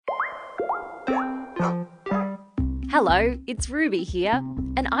Hello, it's Ruby here,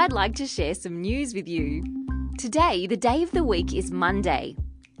 and I'd like to share some news with you. Today, the day of the week is Monday,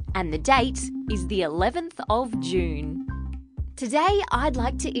 and the date is the 11th of June. Today, I'd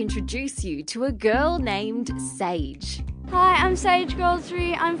like to introduce you to a girl named Sage. Hi, I'm Sage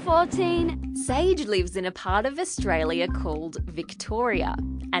Goldsbury, I'm 14. Sage lives in a part of Australia called Victoria,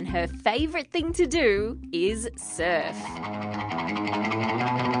 and her favourite thing to do is surf.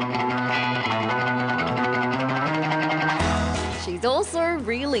 She's also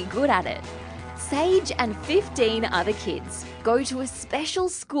really good at it. Sage and 15 other kids go to a special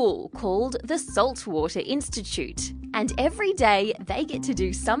school called the Saltwater Institute, and every day they get to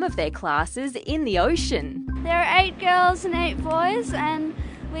do some of their classes in the ocean. There are 8 girls and 8 boys, and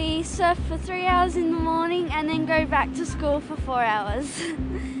we surf for 3 hours in the morning and then go back to school for 4 hours.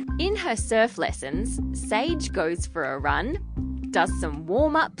 In her surf lessons, Sage goes for a run, does some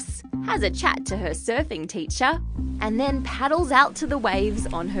warm-ups, has a chat to her surfing teacher, and then paddles out to the waves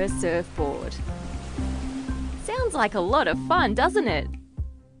on her surfboard. Sounds like a lot of fun, doesn't it?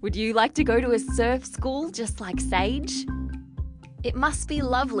 Would you like to go to a surf school just like Sage? It must be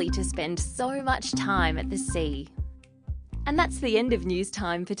lovely to spend so much time at the sea. And that's the end of news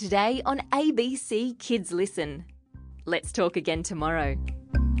time for today on ABC Kids Listen. Let's talk again tomorrow.